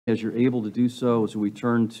As you're able to do so, as we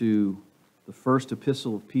turn to the first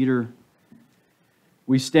epistle of Peter,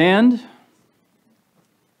 we stand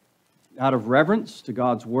out of reverence to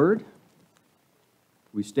God's Word.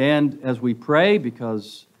 We stand as we pray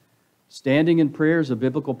because standing in prayer is a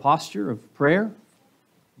biblical posture of prayer,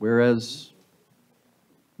 whereas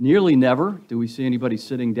nearly never do we see anybody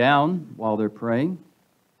sitting down while they're praying.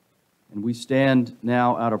 And we stand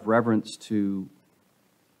now out of reverence to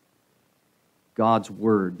God's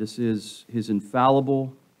Word. This is His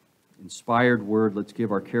infallible, inspired Word. Let's give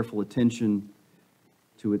our careful attention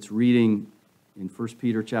to its reading in 1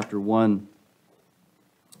 Peter chapter 1,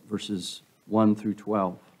 verses 1 through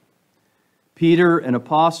 12. Peter, an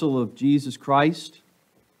apostle of Jesus Christ,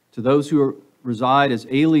 to those who reside as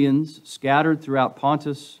aliens scattered throughout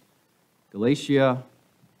Pontus, Galatia,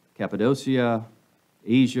 Cappadocia,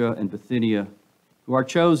 Asia, and Bithynia, who are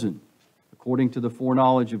chosen according to the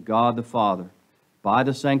foreknowledge of God the Father, by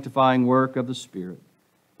the sanctifying work of the Spirit,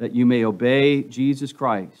 that you may obey Jesus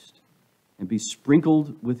Christ and be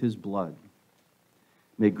sprinkled with His blood.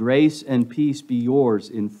 May grace and peace be yours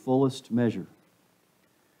in fullest measure.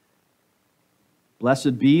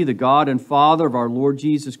 Blessed be the God and Father of our Lord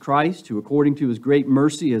Jesus Christ, who according to His great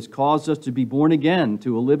mercy has caused us to be born again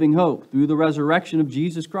to a living hope through the resurrection of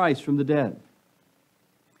Jesus Christ from the dead,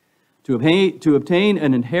 to obtain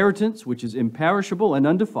an inheritance which is imperishable and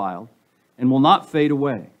undefiled, and will not fade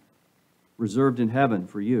away, reserved in heaven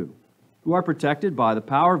for you, who are protected by the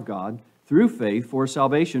power of God through faith for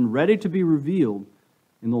salvation, ready to be revealed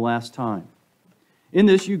in the last time. In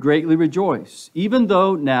this you greatly rejoice, even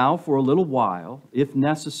though now for a little while, if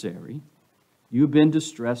necessary, you have been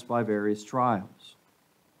distressed by various trials,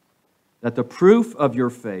 that the proof of your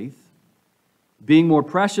faith, being more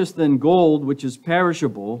precious than gold, which is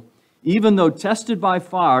perishable, even though tested by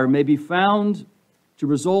fire, may be found to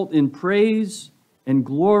result in praise and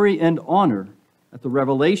glory and honor at the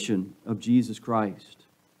revelation of Jesus Christ.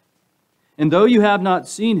 And though you have not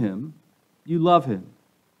seen Him, you love Him.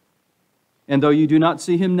 And though you do not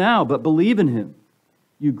see Him now, but believe in Him,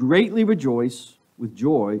 you greatly rejoice with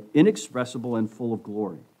joy inexpressible and full of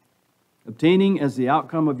glory, obtaining as the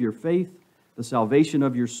outcome of your faith the salvation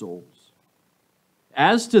of your souls.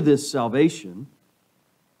 As to this salvation,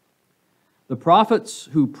 the prophets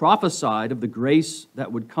who prophesied of the grace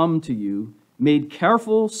that would come to you made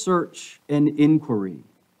careful search and inquiry,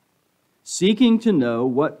 seeking to know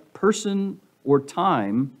what person or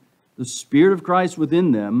time the Spirit of Christ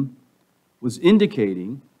within them was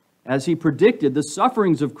indicating as He predicted the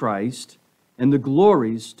sufferings of Christ and the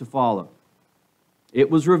glories to follow. It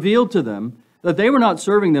was revealed to them that they were not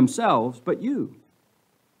serving themselves, but you,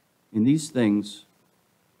 in these things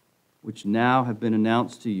which now have been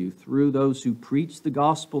announced to you through those who preach the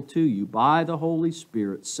gospel to you by the Holy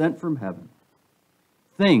Spirit sent from heaven,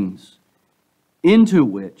 things into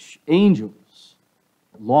which angels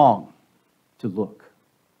long to look.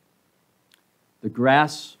 The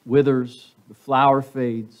grass withers, the flower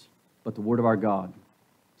fades, but the word of our God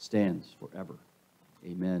stands forever.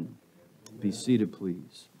 Amen. Be seated,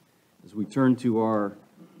 please. As we turn to our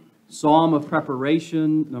Psalm of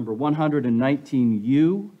Preparation, number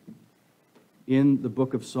 119U, in the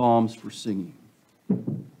book of Psalms for singing.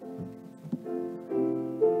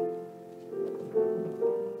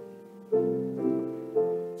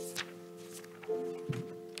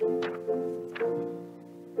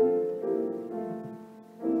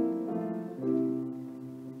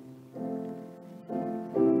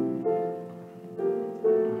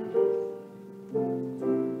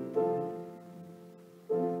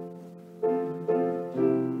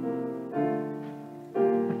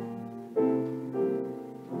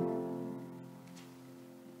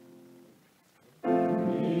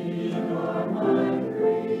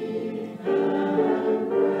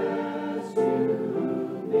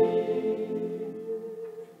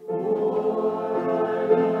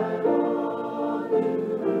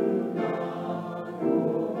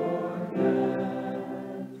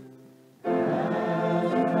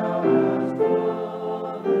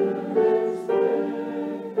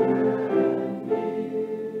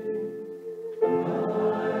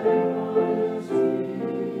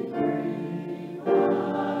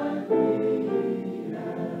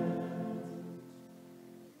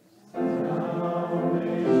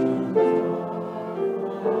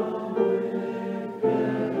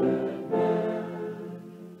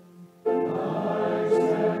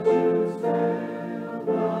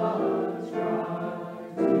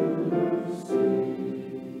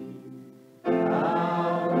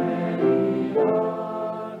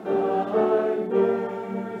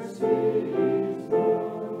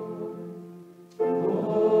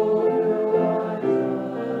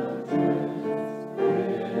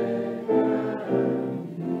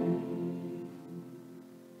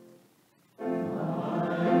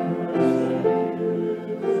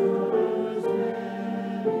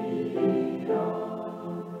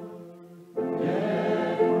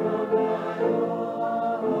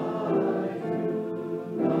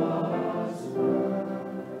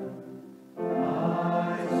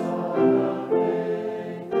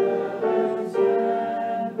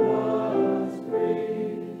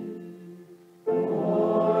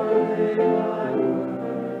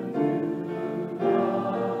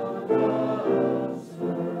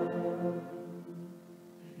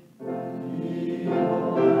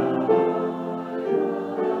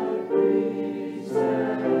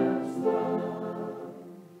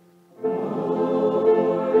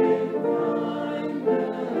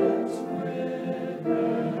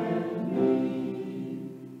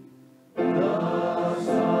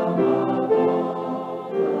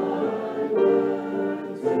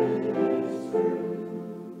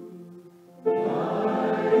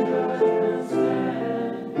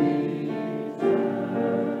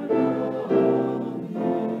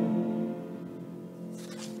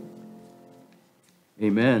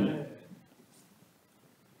 Amen.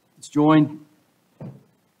 Let's join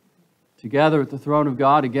together at the throne of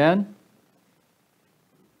God again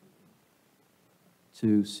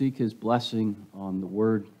to seek His blessing on the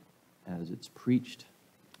Word as it's preached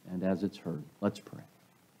and as it's heard. Let's pray.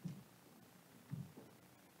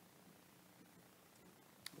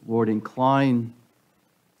 Lord, incline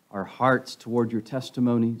our hearts toward your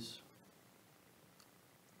testimonies.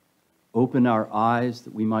 Open our eyes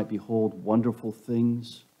that we might behold wonderful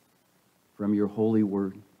things from your holy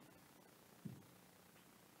word.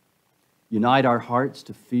 Unite our hearts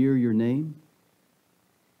to fear your name.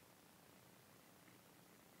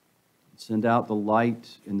 Send out the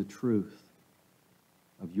light and the truth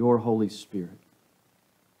of your Holy Spirit.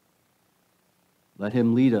 Let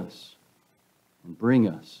him lead us and bring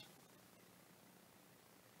us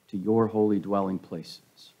to your holy dwelling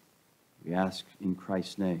places. We ask in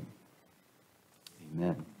Christ's name.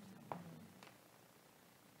 Amen.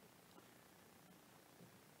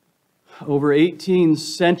 Over 18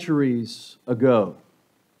 centuries ago,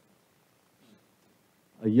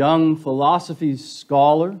 a young philosophy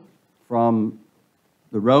scholar from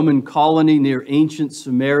the Roman colony near ancient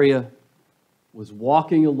Samaria was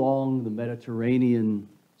walking along the Mediterranean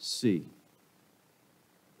Sea.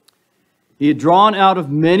 He had drawn out of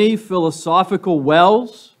many philosophical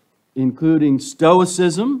wells, including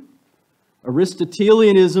Stoicism,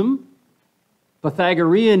 Aristotelianism,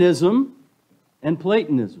 Pythagoreanism, and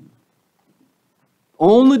Platonism,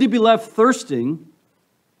 only to be left thirsting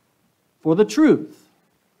for the truth.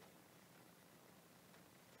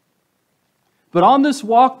 But on this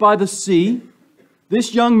walk by the sea,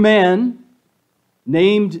 this young man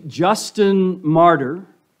named Justin Martyr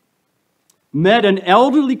met an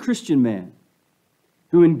elderly Christian man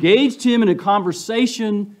who engaged him in a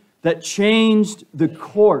conversation that changed the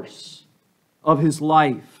course of his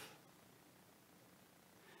life.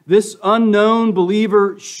 This unknown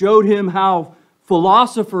believer showed him how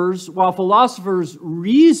while philosophers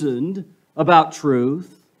reasoned about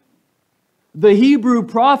truth, the Hebrew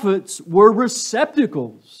prophets were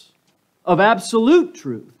receptacles of absolute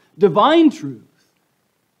truth, divine truth.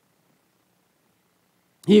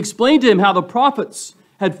 He explained to him how the prophets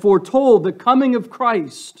had foretold the coming of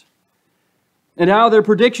Christ and how their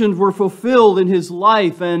predictions were fulfilled in his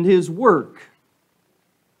life and his work.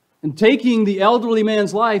 And taking the elderly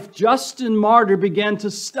man's life, Justin Martyr began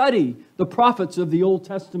to study the prophets of the Old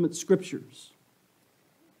Testament scriptures.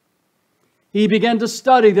 He began to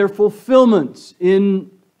study their fulfillment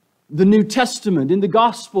in the New Testament, in the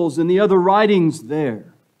Gospels and the other writings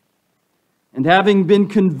there. And having been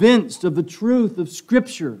convinced of the truth of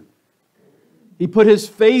Scripture, he put his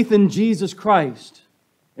faith in Jesus Christ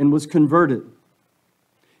and was converted.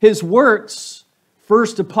 His works,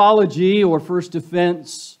 First Apology or First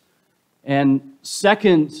Defense and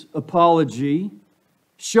Second Apology,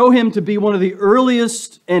 show him to be one of the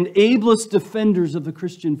earliest and ablest defenders of the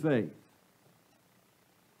Christian faith.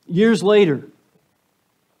 Years later,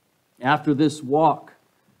 after this walk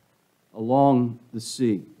along the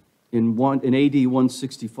sea, in AD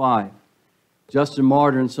 165, Justin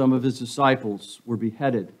Martyr and some of his disciples were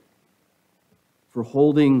beheaded for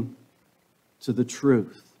holding to the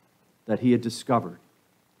truth that he had discovered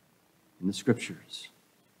in the Scriptures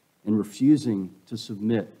and refusing to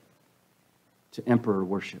submit to emperor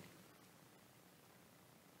worship.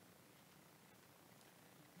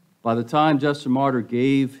 By the time Justin Martyr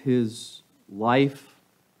gave his life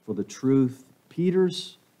for the truth,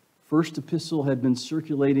 Peter's first epistle had been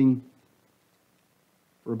circulating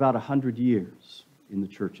for about 100 years in the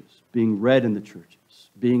churches, being read in the churches,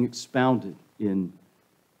 being expounded in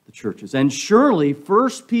the churches. And surely 1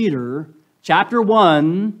 Peter chapter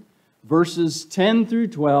 1, verses 10 through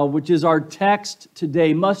 12, which is our text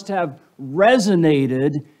today, must have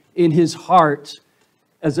resonated in his heart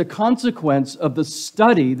as a consequence of the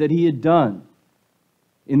study that he had done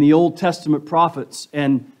in the Old Testament prophets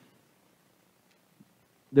and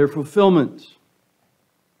their fulfillment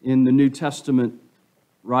in the New Testament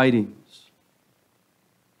writings.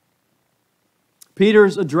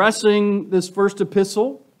 Peter's addressing this first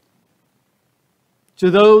epistle to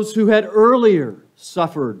those who had earlier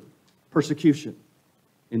suffered persecution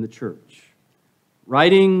in the church.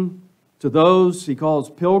 Writing to those he calls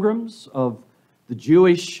pilgrims of the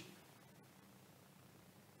Jewish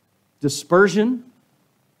dispersion,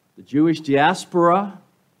 the Jewish diaspora,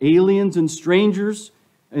 aliens and strangers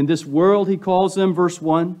in this world, he calls them, verse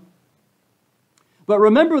 1. But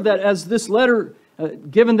remember that as this letter,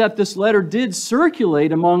 given that this letter did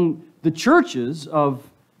circulate among the churches of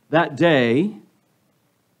that day,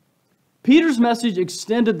 Peter's message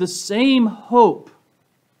extended the same hope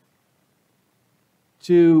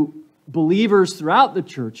to believers throughout the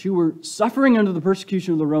church who were suffering under the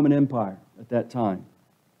persecution of the Roman Empire at that time.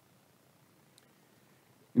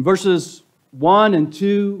 In verses 1 and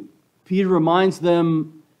 2, Peter reminds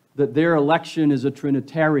them that their election is a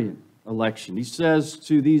Trinitarian election. He says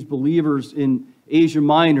to these believers in Asia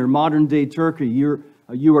Minor, modern-day Turkey,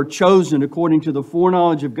 you are chosen according to the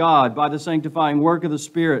foreknowledge of God by the sanctifying work of the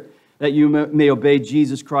Spirit, that you may obey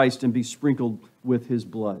Jesus Christ and be sprinkled with His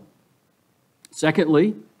blood.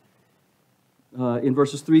 Secondly, in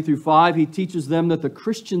verses 3 through 5, he teaches them that the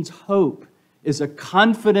Christian's hope is a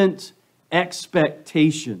confident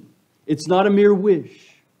expectation. It's not a mere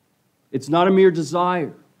wish. It's not a mere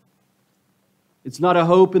desire. It's not a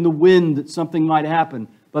hope in the wind that something might happen,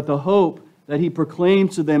 but the hope that he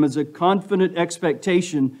proclaims to them is a confident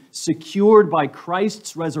expectation secured by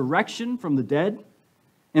Christ's resurrection from the dead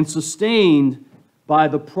and sustained by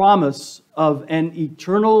the promise of an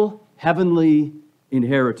eternal heavenly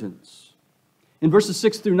inheritance. In verses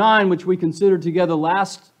 6 through 9, which we considered together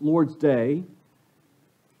last Lord's Day,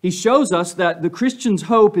 he shows us that the Christian's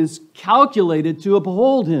hope is calculated to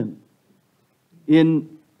uphold him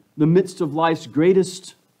in the midst of life's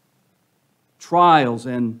greatest trials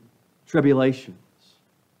and tribulations.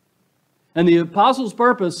 And the apostles'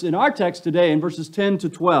 purpose in our text today, in verses 10 to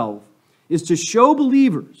 12, is to show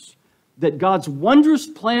believers that God's wondrous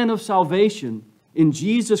plan of salvation in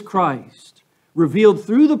Jesus Christ, revealed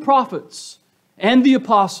through the prophets and the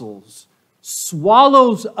apostles,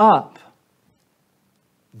 swallows up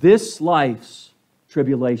this life's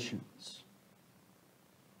tribulations.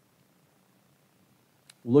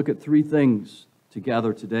 We'll look at three things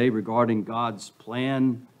together today regarding God's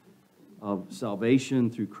plan of salvation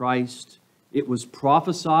through Christ. It was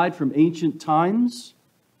prophesied from ancient times,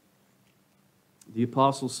 the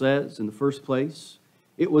apostle says, in the first place.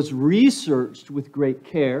 It was researched with great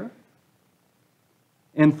care.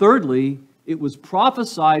 And thirdly, it was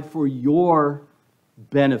prophesied for your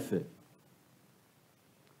benefit.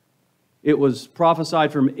 It was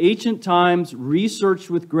prophesied from ancient times,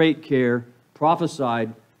 researched with great care,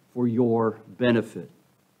 prophesied for your benefit.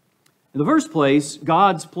 In the first place,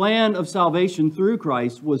 God's plan of salvation through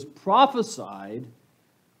Christ was prophesied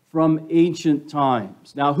from ancient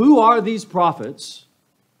times. Now, who are these prophets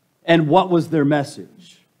and what was their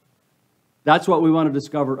message? That's what we want to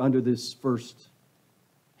discover under this first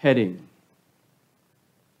heading.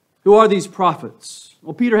 Who are these prophets?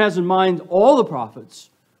 Well, Peter has in mind all the prophets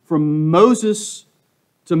from Moses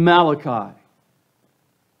to Malachi,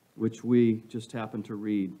 which we just happened to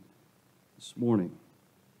read this morning.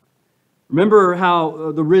 Remember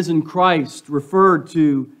how the risen Christ referred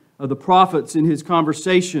to the prophets in his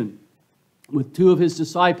conversation with two of his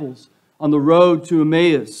disciples on the road to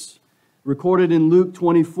Emmaus, recorded in Luke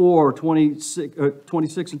 24,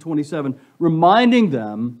 26 and 27, reminding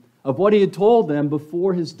them of what he had told them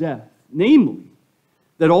before his death, namely,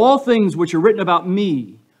 that all things which are written about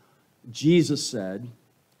me, Jesus said,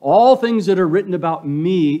 all things that are written about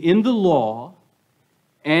me in the law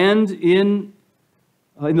and in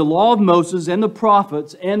the law of Moses and the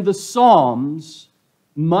prophets and the Psalms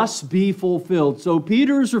must be fulfilled. So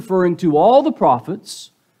Peter is referring to all the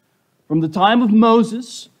prophets from the time of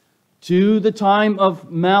Moses to the time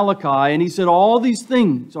of Malachi, and he said all these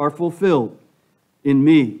things are fulfilled in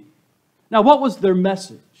me. Now, what was their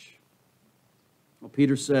message? Well,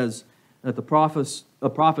 Peter says that the prophets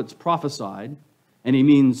prophesied, and he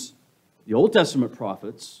means the Old Testament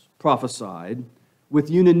prophets prophesied with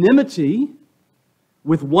unanimity,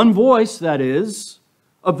 with one voice, that is,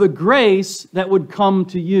 of the grace that would come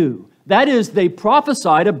to you. That is, they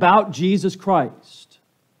prophesied about Jesus Christ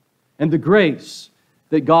and the grace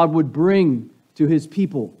that God would bring to his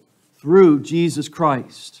people through Jesus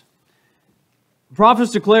Christ. The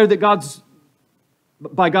prophets declared that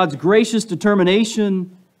by God's gracious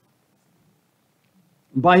determination,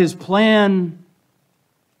 by his plan,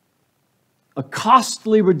 a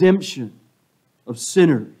costly redemption of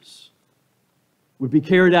sinners would be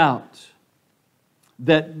carried out,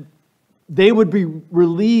 that they would be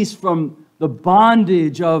released from the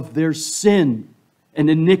bondage of their sin and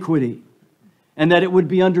iniquity, and that it would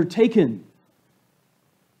be undertaken.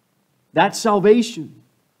 That salvation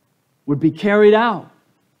would be carried out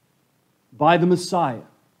by the Messiah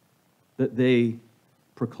that they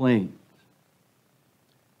proclaimed.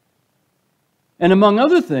 And among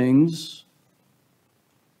other things,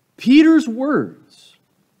 Peter's words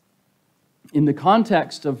in the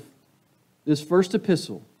context of this first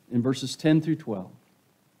epistle in verses 10 through 12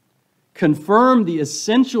 confirm the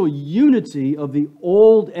essential unity of the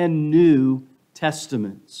Old and New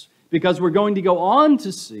Testaments, because we're going to go on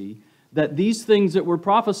to see that these things that were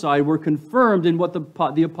prophesied were confirmed in what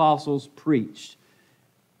the apostles preached.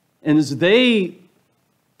 And as they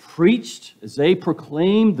preached, as they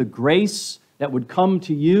proclaimed the grace that would come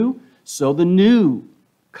to you, so the new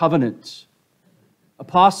covenant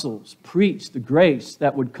apostles preached the grace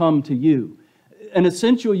that would come to you. An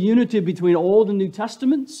essential unity between Old and New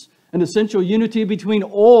Testaments, an essential unity between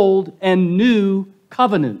Old and New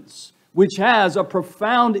covenants, which has a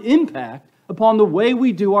profound impact upon the way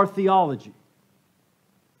we do our theology.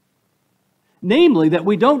 Namely, that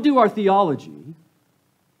we don't do our theology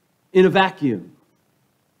in a vacuum.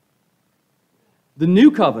 The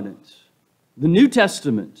New Covenant, the New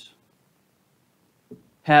Testament,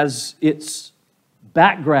 has its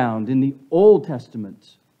background in the Old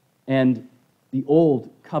Testament and the Old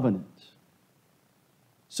Covenant.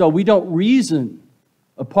 So we don't reason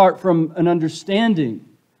apart from an understanding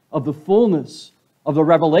of the fullness of the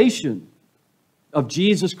revelation of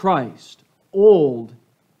Jesus Christ, old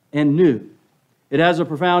and new. It has a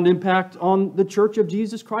profound impact on the Church of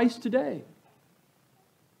Jesus Christ today,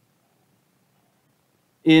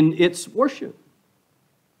 in its worship,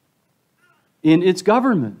 in its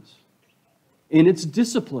government, in its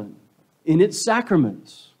discipline, in its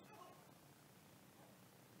sacraments.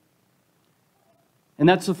 And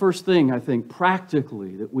that's the first thing, I think,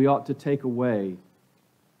 practically, that we ought to take away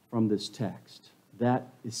from this text. That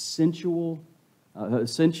essential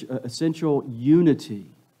unity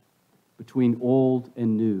between Old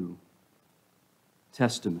and New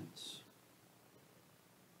Testaments.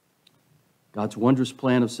 God's wondrous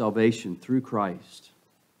plan of salvation through Christ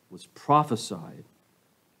was prophesied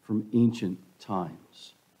from ancient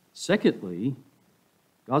times. Secondly,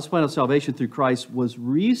 God's plan of salvation through Christ was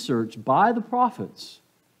researched by the prophets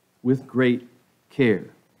with great care.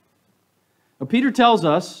 Now, Peter tells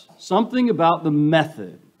us something about the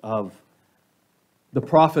method of the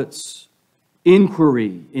prophets'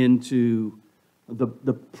 inquiry into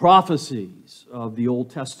the prophecies of the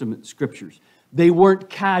Old Testament scriptures. They weren't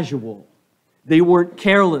casual. They weren't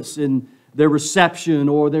careless in their reception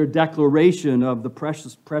or their declaration of the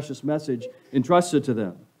precious message entrusted to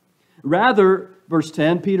them. Rather, verse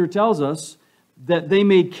 10, Peter tells us that they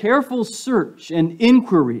made careful search and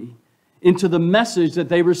inquiry into the message that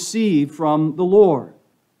they received from the Lord.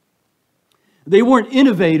 They weren't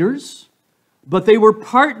innovators, but they were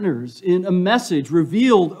partners in a message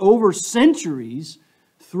revealed over centuries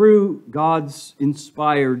through God's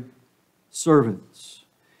inspired servants.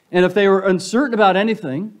 And if they were uncertain about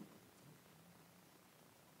anything,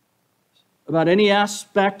 about any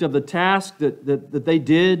aspect of the task that they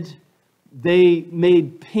did, they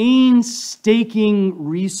made painstaking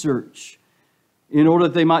research in order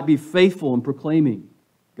that they might be faithful in proclaiming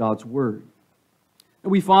God's word.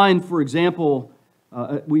 And we find, for example,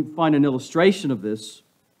 we find an illustration of this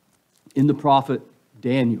in the prophet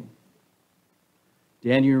Daniel.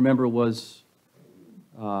 Daniel, remember, was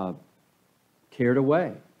carried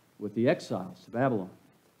away with the exiles to Babylon.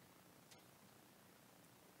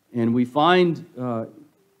 And we find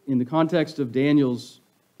in the context of Daniel's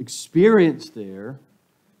experience there,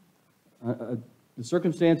 the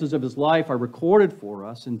circumstances of his life are recorded for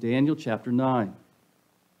us in Daniel chapter 9.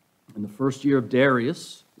 In the first year of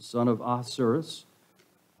Darius, the son of Ahasuerus,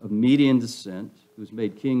 of Median descent, who was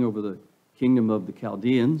made king over the kingdom of the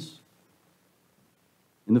Chaldeans,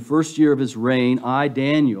 in the first year of his reign, I,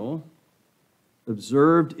 Daniel,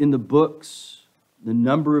 observed in the books the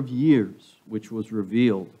number of years which was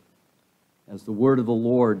revealed as the word of the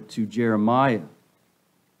Lord to Jeremiah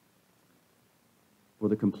for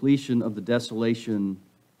the completion of the desolation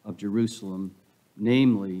of Jerusalem,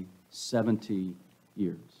 namely 70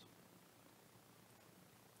 years.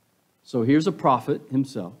 So here's a prophet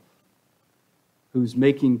himself who's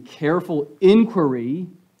making careful inquiry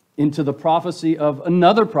into the prophecy of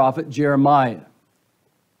another prophet, Jeremiah,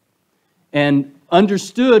 and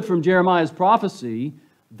understood from Jeremiah's prophecy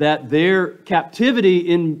that their captivity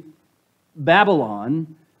in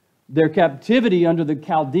Babylon, their captivity under the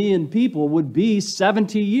Chaldean people, would be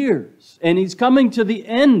 70 years. And he's coming to the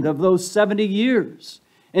end of those 70 years.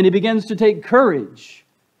 And he begins to take courage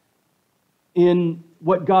in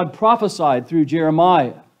what God prophesied through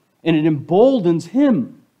Jeremiah. And it emboldens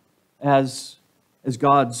him as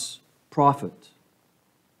God's prophet.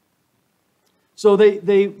 So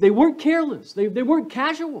they weren't careless. They weren't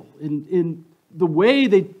casual in the way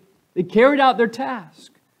they carried out their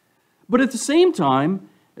task. But at the same time,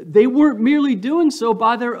 they weren't merely doing so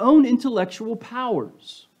by their own intellectual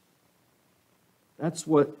powers. That's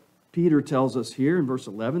what Peter tells us here in verse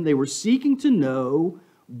 11. They were seeking to know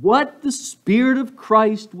what the Spirit of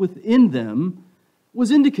Christ within them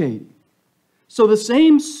was indicating. So the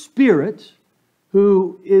same Spirit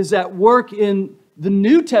who is at work in the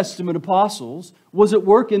New Testament apostles was at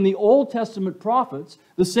work in the Old Testament prophets,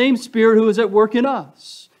 the same Spirit who is at work in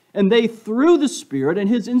us. And they, through the Spirit and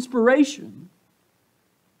His inspiration,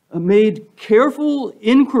 made careful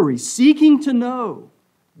inquiry, seeking to know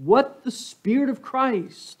what the Spirit of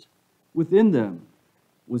Christ within them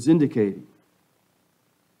was indicating.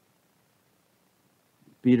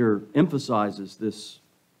 Peter emphasizes this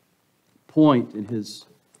point in his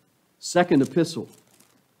second epistle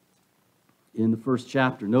in the first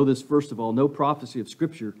chapter. Know this, first of all, no prophecy of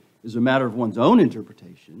Scripture is a matter of one's own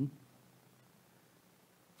interpretation.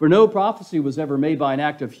 For no prophecy was ever made by an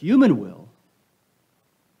act of human will,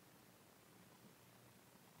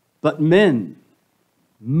 but men,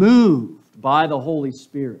 moved by the Holy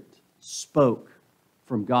Spirit, spoke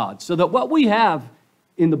from God. So that what we have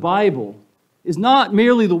in the Bible is not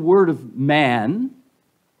merely the word of man.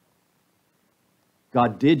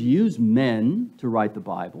 God did use men to write the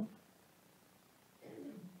Bible.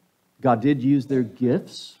 God did use their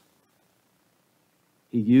gifts.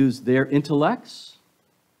 He used their intellects.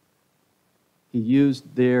 He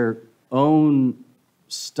used their own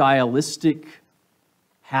stylistic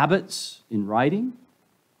habits in writing.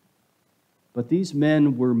 But these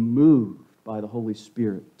men were moved by the Holy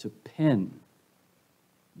Spirit to pen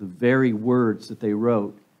the very words that they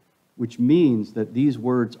wrote, which means that these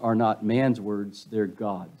words are not man's words, they're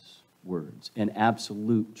God's words, and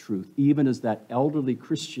absolute truth, even as that elderly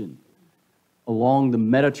Christian along the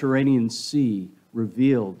Mediterranean Sea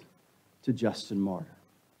revealed to Justin Martyr.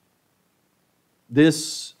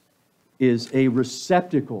 This is a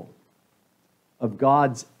receptacle of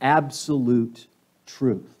God's absolute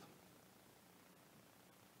truth.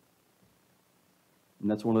 And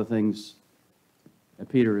that's one of the things that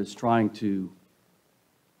Peter is trying to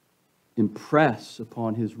impress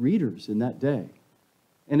upon his readers in that day.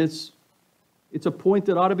 And it's a point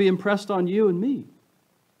that ought to be impressed on you and me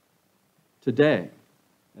today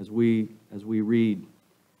as we read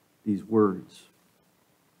these words.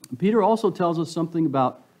 And Peter also tells us something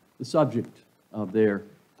about the subject of their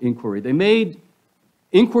inquiry. They made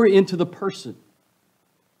inquiry into the person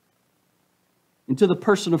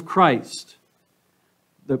of Christ.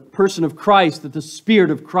 The person of Christ that the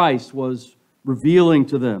Spirit of Christ was revealing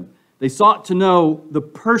to them. They sought to know the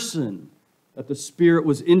person that the Spirit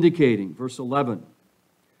was indicating. Verse 11.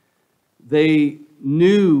 They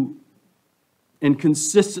knew and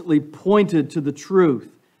consistently pointed to the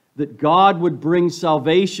truth that God would bring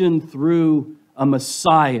salvation through a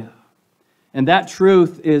Messiah. And that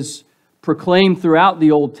truth is proclaimed throughout the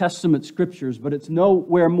Old Testament scriptures, but it's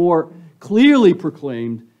nowhere more clearly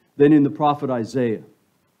proclaimed than in the prophet Isaiah.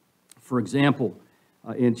 For example,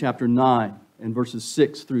 in chapter 9 and verses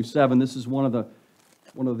 6 through 7, this is one of the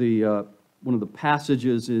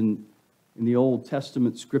passages in the Old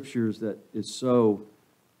Testament scriptures that is so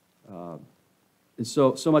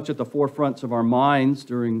much at the forefront of our minds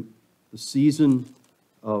during the season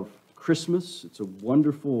of Christmas. It's a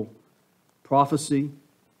wonderful prophecy.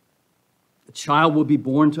 A child will be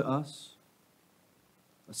born to us.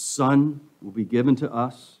 A son will be given to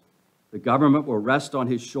us. The government will rest on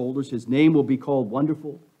his shoulders. His name will be called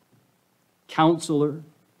Wonderful, Counselor,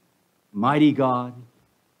 Mighty God,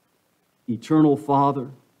 Eternal Father,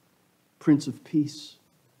 Prince of Peace.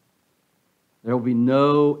 There will be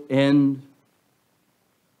no end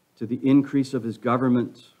to the increase of his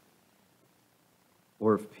government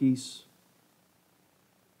or of peace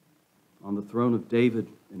on the throne of David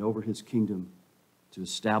and over his kingdom, to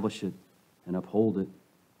establish it and uphold it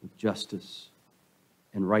with justice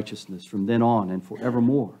and righteousness from then on and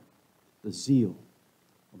forevermore. The zeal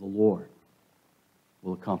of the Lord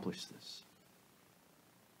will accomplish this.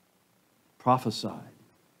 Prophesied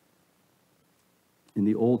in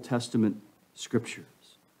the Old Testament scriptures,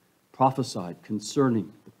 prophesied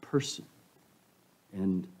concerning the person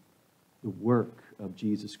and the work of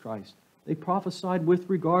Jesus Christ. They prophesied with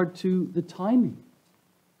regard to the timing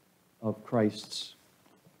of Christ's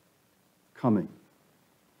coming.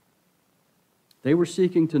 They were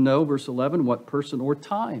seeking to know, verse 11, what person or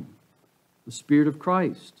time the Spirit of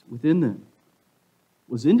Christ within them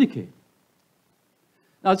was indicating.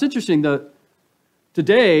 Now, it's interesting that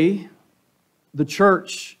today the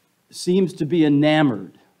church seems to be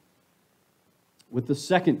enamored with the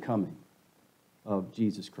second coming of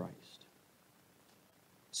Jesus Christ.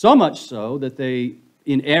 So much so that they,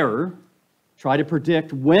 in error, try to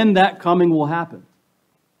predict when that coming will happen.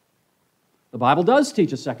 The Bible does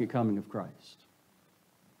teach a second coming of Christ.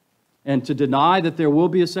 And to deny that there will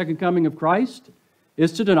be a second coming of Christ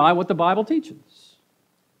is to deny what the Bible teaches.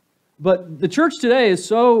 But the church today is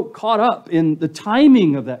so caught up in the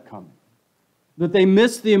timing of that coming that they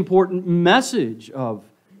miss the important message of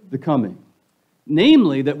the coming.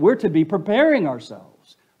 Namely, that we're to be preparing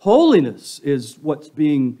ourselves. Holiness is what's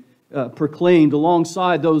being proclaimed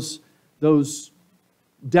alongside those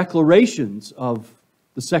declarations of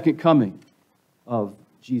the second coming of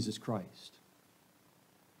Jesus Christ.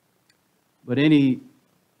 But any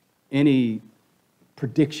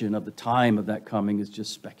prediction of the time of that coming is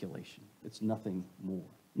just speculation. It's nothing more.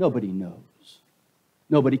 Nobody knows.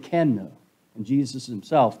 Nobody can know. And Jesus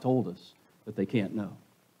himself told us that they can't know.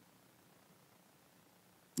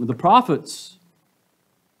 The prophets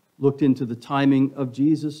looked into the timing of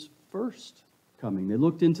Jesus' first coming. They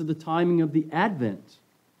looked into the timing of the advent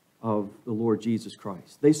of the Lord Jesus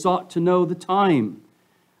Christ. They sought to know the time.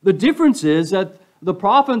 The difference is that the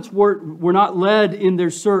prophets were not led in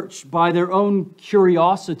their search by their own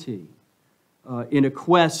curiosity in a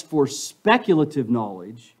quest for speculative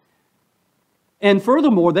knowledge. And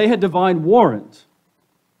furthermore, they had divine warrant.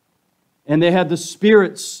 And they had the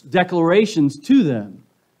Spirit's declarations to them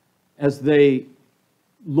as they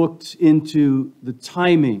looked into the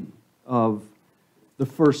timing of the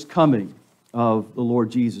first coming of the Lord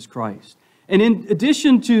Jesus Christ. And in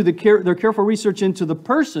addition to their careful research into the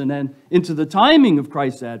person and into the timing of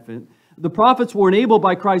Christ's advent, the prophets were enabled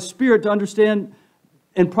by Christ's Spirit to understand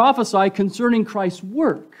and prophesy concerning Christ's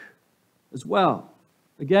work as well.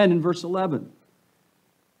 Again, in verse 11,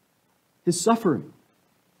 his suffering,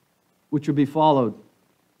 which would be followed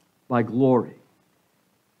by glory.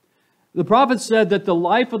 The prophet said that the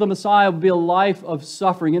life of the Messiah would be a life of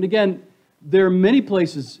suffering. And again, there are many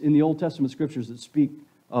places in the Old Testament scriptures that speak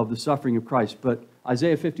of the suffering of Christ. But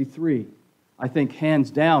Isaiah 53, I think,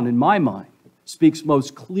 hands down, in my mind, speaks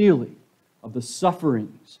most clearly of the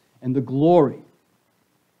sufferings and the glory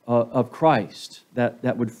of Christ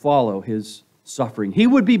that would follow his suffering. He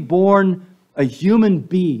would be born a human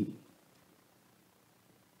being,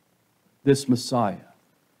 this Messiah.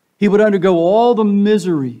 He would undergo all the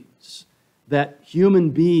miseries that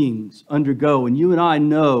human beings undergo. And you and I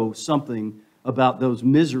know something about those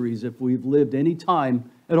miseries if we've lived any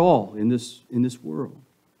time at all in this world.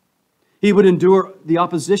 He would endure the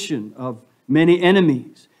opposition of many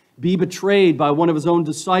enemies, be betrayed by one of his own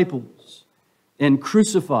disciples, and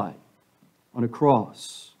crucified on a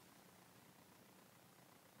cross.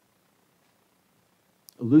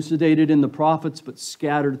 Elucidated in the prophets, but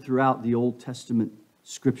scattered throughout the Old Testament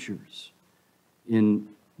scriptures, in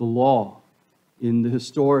the law, in the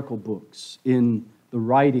historical books, in the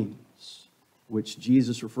writings, which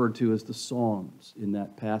Jesus referred to as the Psalms in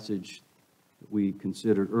that passage that we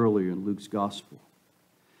considered earlier in Luke's Gospel.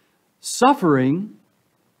 Suffering,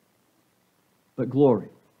 but glory.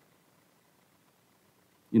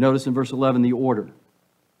 You notice in verse 11 the order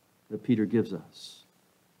that Peter gives us.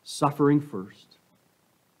 Suffering first,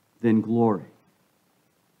 then glory.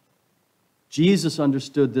 Jesus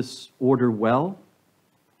understood this order well.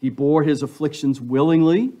 He bore his afflictions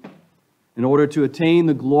willingly in order to attain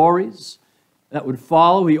the glories that would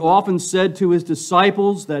follow. He often said to his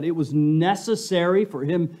disciples that it was necessary for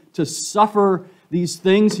him to suffer these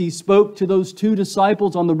things. He spoke to those two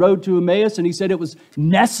disciples on the road to Emmaus, and he said it was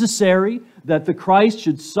necessary that the Christ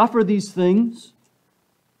should suffer these things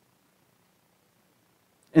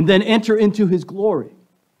and then enter into his glory.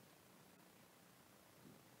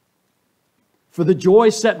 For the joy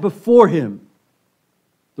set before him,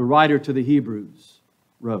 the writer to the Hebrews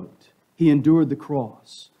wrote, he endured the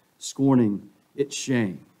cross, scorning its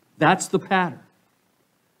shame. That's the pattern.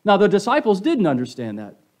 Now, the disciples didn't understand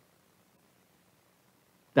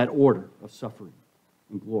that order of suffering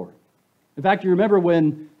and glory. In fact, you remember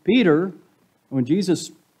when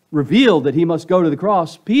Jesus revealed that he must go to the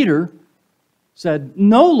cross, Peter said,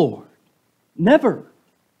 "No, Lord, never."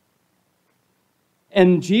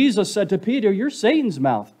 And Jesus said to Peter, "You're Satan's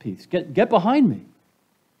mouthpiece. Get behind me."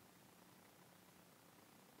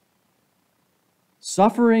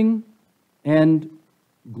 Suffering and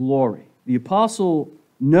glory. The apostle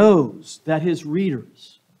knows that his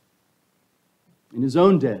readers in his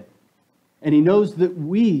own day, and he knows that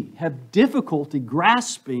we have difficulty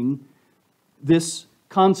grasping this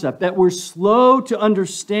concept, that we're slow to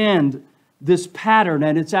understand this pattern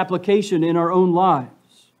and its application in our own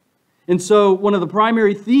lives. And so one of the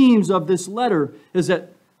primary themes of this letter is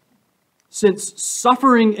that since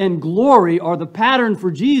suffering and glory are the pattern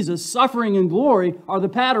for Jesus, suffering and glory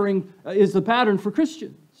is the pattern for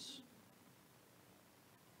Christians.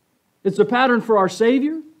 It's the pattern for our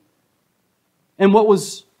Savior. And what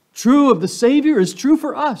was true of the Savior is true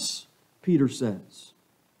for us, Peter says.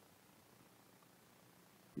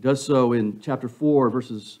 He does so in chapter 4,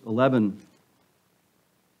 verses 11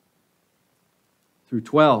 through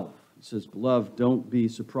 12. He says, "Beloved, don't be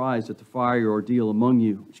surprised at the fiery ordeal among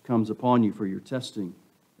you, which comes upon you for your testing,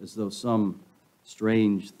 as though some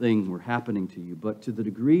strange thing were happening to you. But to the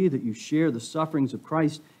degree that you share the sufferings of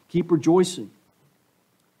Christ, keep rejoicing,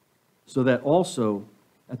 so that also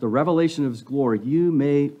at the revelation of his glory you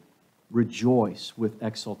may rejoice with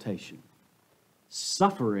exultation."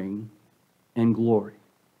 Suffering and glory.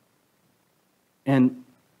 And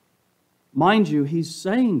mind you, he's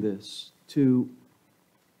saying this to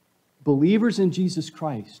believers in Jesus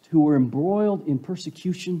Christ who are embroiled in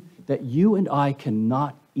persecution that you and I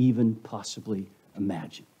cannot even possibly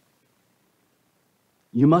imagine.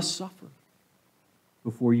 You must suffer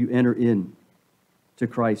before you enter in to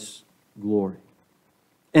Christ's glory.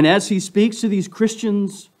 And as he speaks to these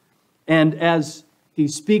Christians, and as he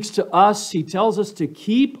speaks to us, he tells us to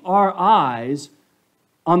keep our eyes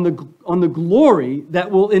on the glory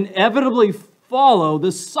that will inevitably follow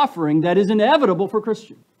the suffering that is inevitable for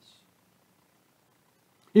Christians.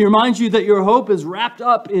 He reminds you that your hope is wrapped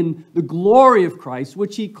up in the glory of Christ,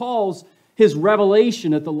 which he calls his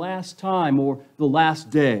revelation at the last time or the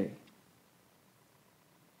last day.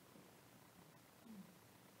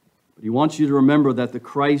 But he wants you to remember that the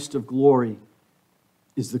Christ of glory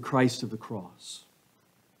is the Christ of the cross.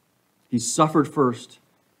 He suffered first,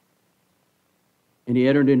 and he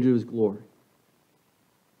entered into his glory.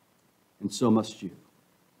 And so must you.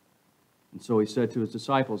 And so he said to his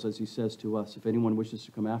disciples, as he says to us, "If anyone wishes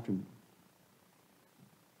to come after me,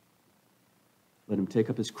 let him take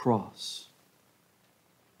up his cross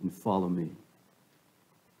and follow me."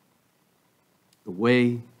 The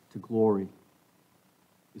way to glory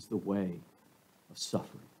is the way of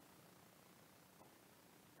suffering.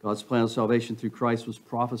 God's plan of salvation through Christ was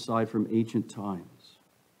prophesied from ancient times.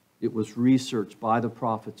 It was researched by the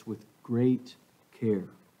prophets with great care.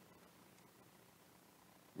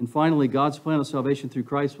 And finally, God's plan of salvation through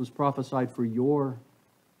Christ was prophesied for your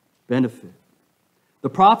benefit.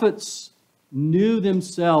 The prophets knew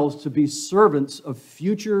themselves to be servants of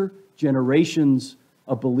future generations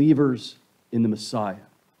of believers in the Messiah.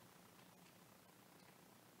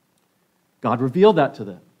 God revealed that to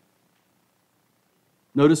them.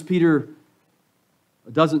 Notice Peter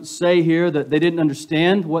doesn't say here that they didn't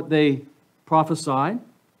understand what they prophesied.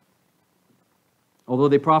 Although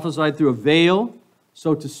they prophesied through a veil,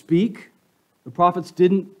 so to speak, the prophets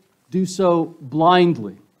didn't do so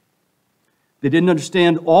blindly. They didn't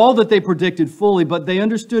understand all that they predicted fully, but they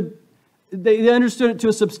understood it to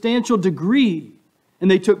a substantial degree, and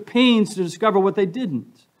they took pains to discover what they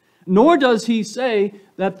didn't. Nor does he say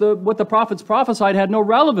that what the prophets prophesied had no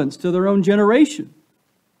relevance to their own generation,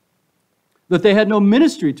 that they had no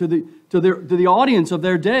ministry to the audience of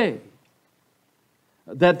their day,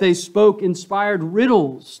 that they spoke inspired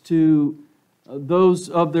riddles to those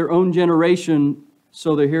of their own generation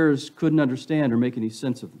so their hearers couldn't understand or make any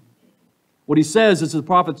sense of them. What he says is the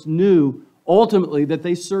prophets knew ultimately that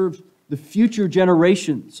they served the future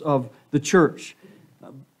generations of the church,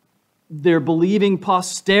 their believing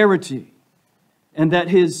posterity, and that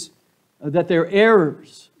their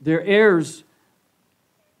heirs,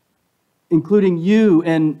 including you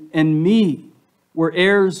and me, were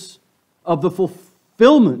heirs of the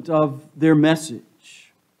fulfillment of their message.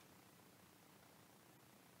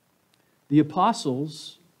 The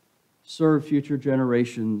apostles serve future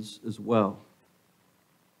generations as well.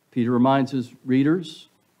 Peter reminds his readers,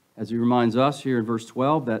 as he reminds us here in verse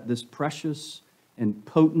 12, that this precious and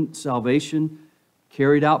potent salvation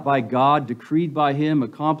carried out by God, decreed by him,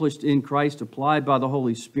 accomplished in Christ, applied by the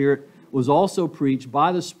Holy Spirit, was also preached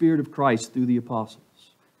by the Spirit of Christ through the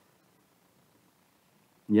apostles.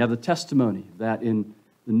 And you have the testimony of that in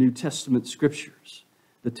the New Testament scriptures,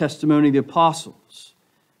 the testimony of the apostles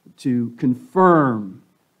to confirm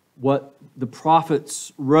what the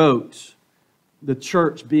prophets wrote, the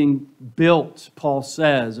church being built, Paul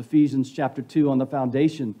says, Ephesians chapter 2, on the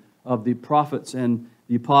foundation of the prophets and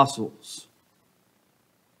the apostles.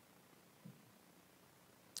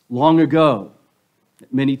 Long ago,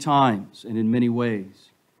 many times and in many ways,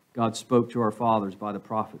 God spoke to our fathers by the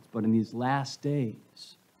prophets. But in these last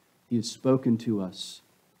days, he has spoken to us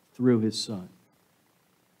through his Son.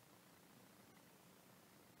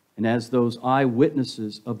 And as those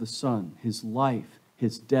eyewitnesses of the Son, his life,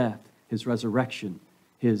 his death, his resurrection,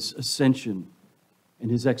 his ascension,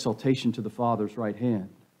 and his exaltation to the Father's right hand,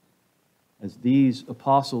 as these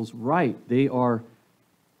apostles write, they are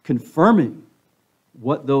confirming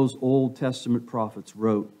what those Old Testament prophets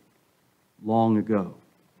wrote long ago.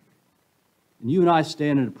 And you and I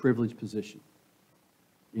stand in a privileged position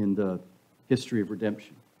in the history of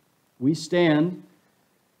redemption. We stand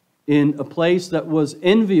in a place that was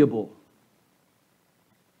enviable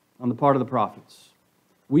on the part of the prophets.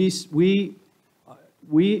 We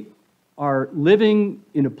are living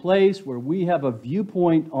in a place where we have a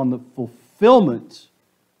viewpoint on the fulfillment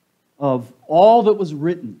of all that was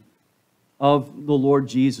written of the Lord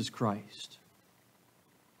Jesus Christ.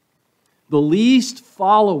 The least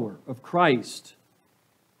follower of Christ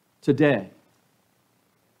today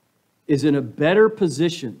is in a better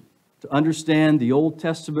position to understand the Old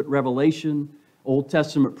Testament revelation, Old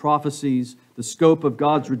Testament prophecies, the scope of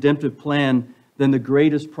God's redemptive plan than the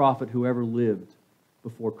greatest prophet who ever lived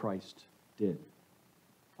before Christ did.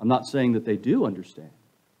 I'm not saying that they do understand.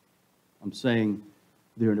 I'm saying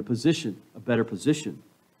they're in a position, a better position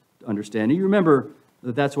to understand. And you remember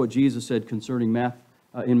that that's what Jesus said concerning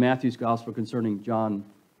in Matthew's Gospel concerning John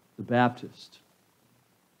the Baptist.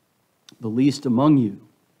 The least among you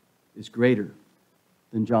is greater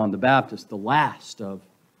than John the Baptist, the last of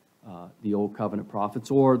the Old Covenant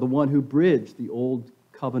prophets, or the one who bridged the Old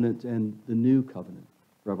Covenant and the New Covenant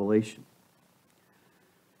revelation.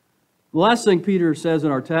 The last thing Peter says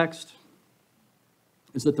in our text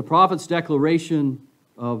is that the prophet's declaration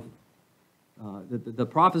and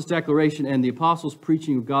the apostles'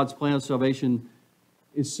 preaching of God's plan of salvation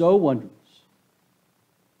is so wondrous,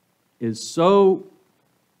 is so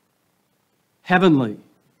heavenly,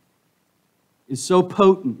 is so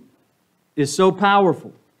potent, is so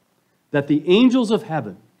powerful, that the angels of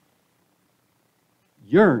heaven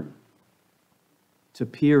yearn to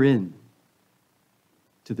peer in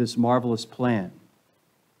to this marvelous plan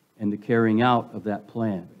and the carrying out of that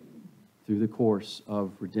plan through the course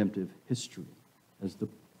of redemptive history as the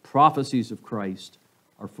prophecies of Christ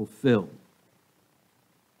are fulfilled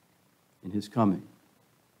in His coming.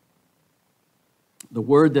 The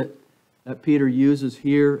word that Peter uses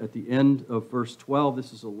here at the end of verse 12,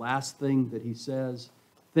 this is the last thing that he says,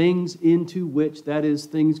 things into which, that is,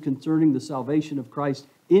 things concerning the salvation of Christ,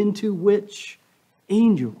 into which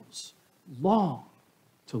angels long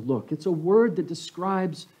to look. It's a word that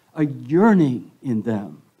describes a yearning in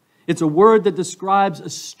them. It's a word that describes a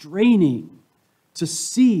straining to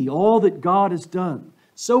see all that God has done.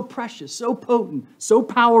 So precious, so potent, so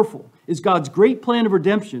powerful is God's great plan of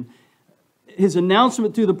redemption. His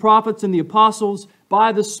announcement through the prophets and the apostles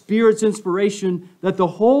by the Spirit's inspiration that the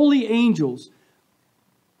holy angels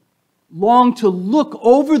long to look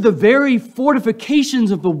over the very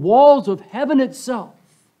fortifications of the walls of heaven itself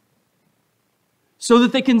so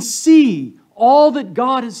that they can see all that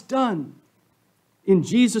God has done in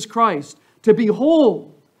Jesus Christ, to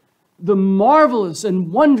behold the marvelous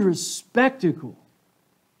and wondrous spectacle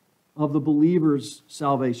of the believer's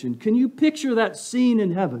salvation. Can you picture that scene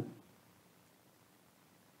in heaven?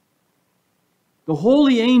 The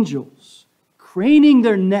holy angels craning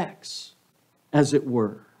their necks, as it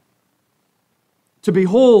were, to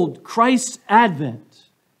behold Christ's advent,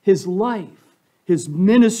 His life, His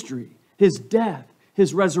ministry, His death,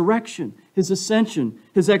 His resurrection, His ascension,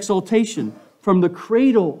 His exaltation from the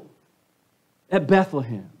cradle at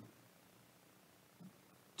Bethlehem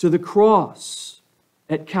to the cross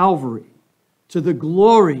at Calvary to the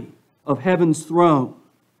glory of heaven's throne,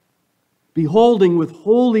 beholding with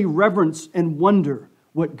holy reverence and wonder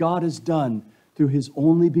what God has done through His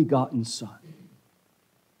only begotten Son.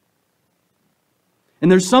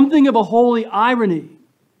 And there's something of a holy irony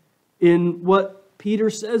in what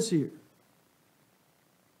Peter says here.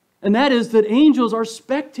 And that is that angels are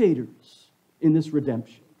spectators in this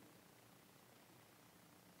redemption.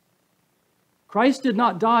 Christ did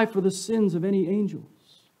not die for the sins of any angels.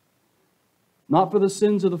 Not for the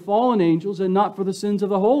sins of the fallen angels and not for the sins of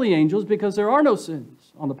the holy angels, because there are no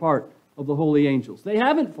sins on the part of the holy angels. They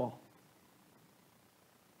haven't fallen.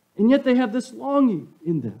 And yet they have this longing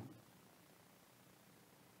in them,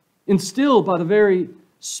 instilled by the very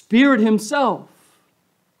Spirit Himself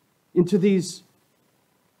into these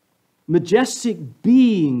majestic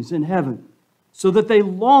beings in heaven, so that they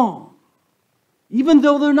long, even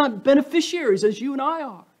though they're not beneficiaries as you and I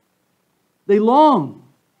are. They long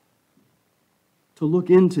to look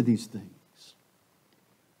into these things.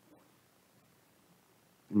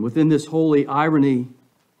 And within this holy irony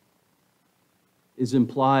is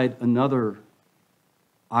implied another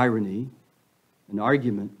irony, an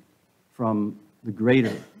argument from the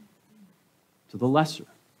greater to the lesser.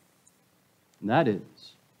 And that is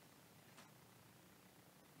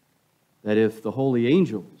that if the holy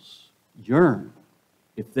angels yearn,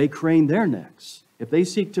 if they crane their necks, if they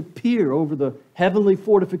seek to peer over the heavenly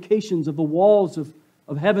fortifications of the walls of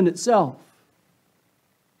heaven itself,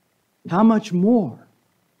 how much more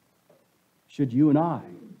should you and I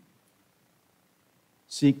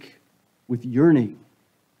seek with yearning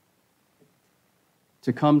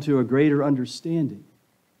to come to a greater understanding,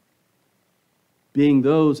 being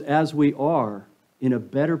those as we are in a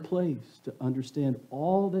better place to understand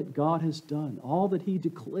all that God has done, all that He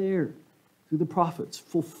declared through the prophets,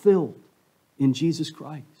 fulfilled in Jesus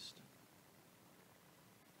Christ.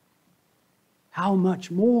 How much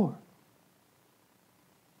more?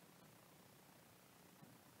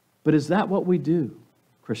 But is that what we do,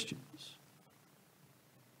 Christians?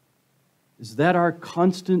 Is that our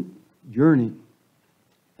constant yearning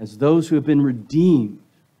as those who have been redeemed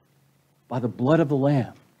by the blood of the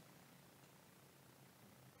Lamb?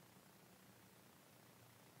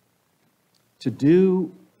 To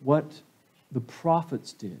do what the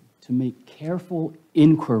prophets did, to make careful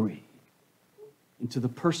inquiry into the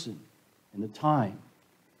person and the time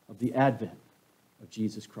of the advent of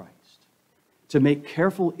Jesus Christ. To make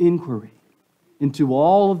careful inquiry into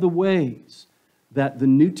all of the ways that the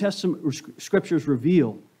New Testament scriptures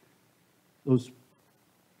reveal those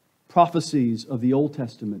prophecies of the Old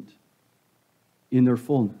Testament in their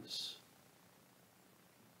fullness.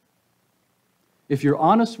 If you're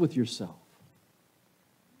honest with yourself,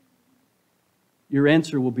 your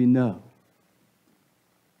answer will be no.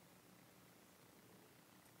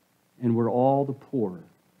 And we're all the poorer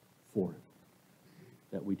for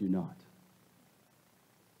it, that we do not.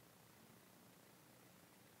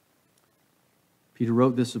 Peter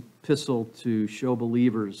wrote this epistle to show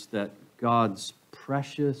believers that God's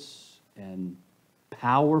precious and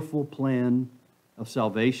powerful plan of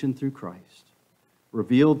salvation through Christ,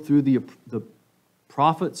 revealed through the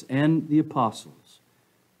prophets and the apostles,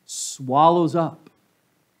 swallows up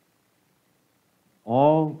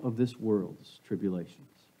all of this world's tribulations.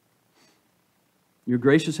 Your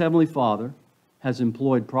gracious Heavenly Father has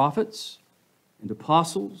employed prophets and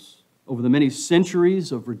apostles over the many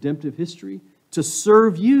centuries of redemptive history to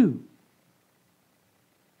serve you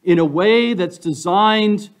in a way that's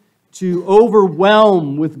designed to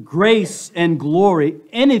overwhelm with grace and glory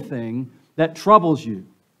anything that troubles you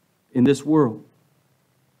in this world.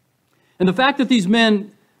 And the fact that these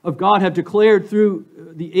men of God have declared through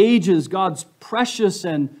the ages God's precious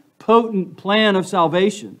and potent plan of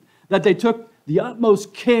salvation, that they took the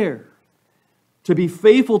utmost care to be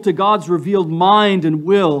faithful to God's revealed mind and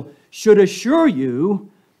will, should assure you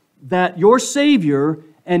that your Savior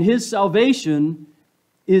and His salvation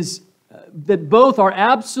is that both are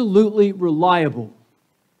absolutely reliable.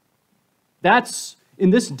 That's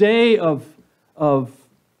in this day of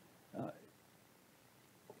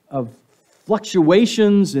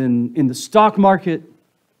fluctuations in the stock market,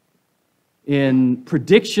 in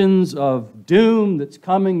predictions of doom that's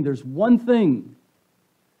coming, there's one thing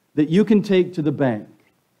that you can take to the bank.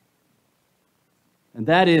 And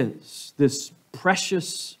that is this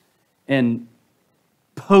precious and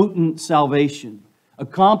potent salvation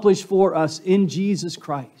accomplished for us in Jesus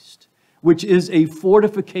Christ, which is a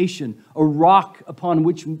fortification, a rock upon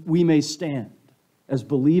which we may stand as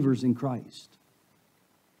believers in Christ,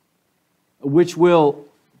 which will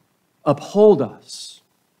uphold us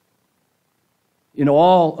in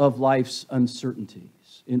all of life's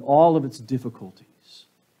uncertainties, in all of its difficulties,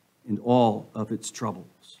 in all of its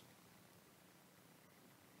troubles.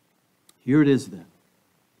 Here it is then,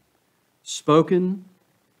 spoken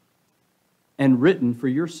and written for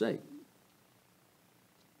your sake,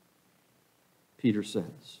 Peter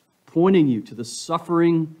says, pointing you to the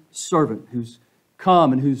suffering servant who's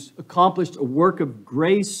come and who's accomplished a work of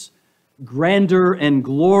grace, grandeur, and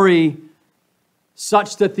glory,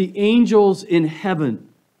 such that the angels in heaven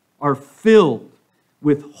are filled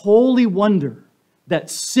with holy wonder that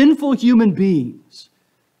sinful human beings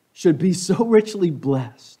should be so richly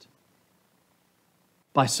blessed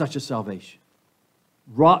by such a salvation,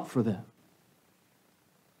 wrought for them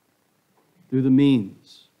through the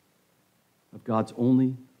means of God's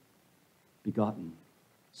only begotten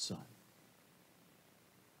Son.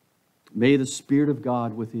 May the Spirit of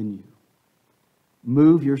God within you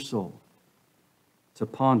move your soul to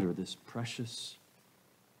ponder this precious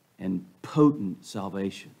and potent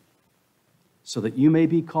salvation, so that you may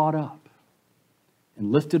be caught up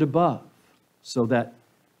and lifted above, so that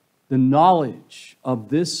the knowledge of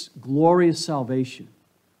this glorious salvation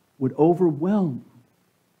would overwhelm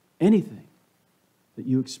anything that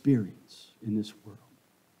you experience in this world.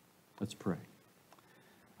 Let's pray.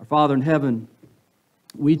 Our Father in heaven,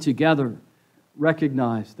 we together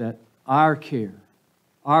recognize that our care,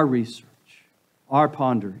 our research, our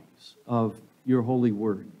ponderings of your holy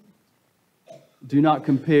word do not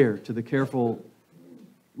compare to the careful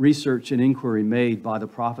research and inquiry made by the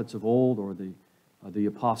prophets of old or the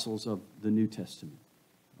apostles of the New Testament.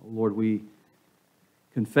 Lord, we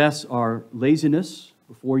confess our laziness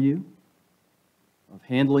before you, of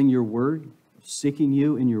handling your word, of seeking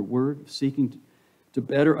you in your word, of seeking to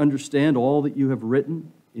better understand all that you have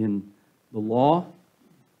written in the law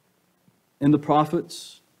and the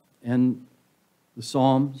prophets and the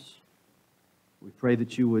Psalms. We pray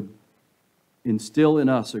that you would instill in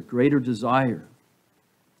us a greater desire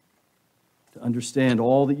to understand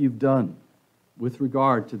all that you've done with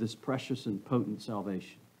regard to this precious and potent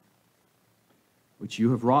salvation, which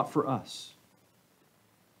you have wrought for us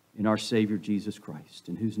in our Savior Jesus Christ,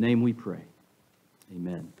 in whose name we pray.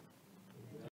 Amen.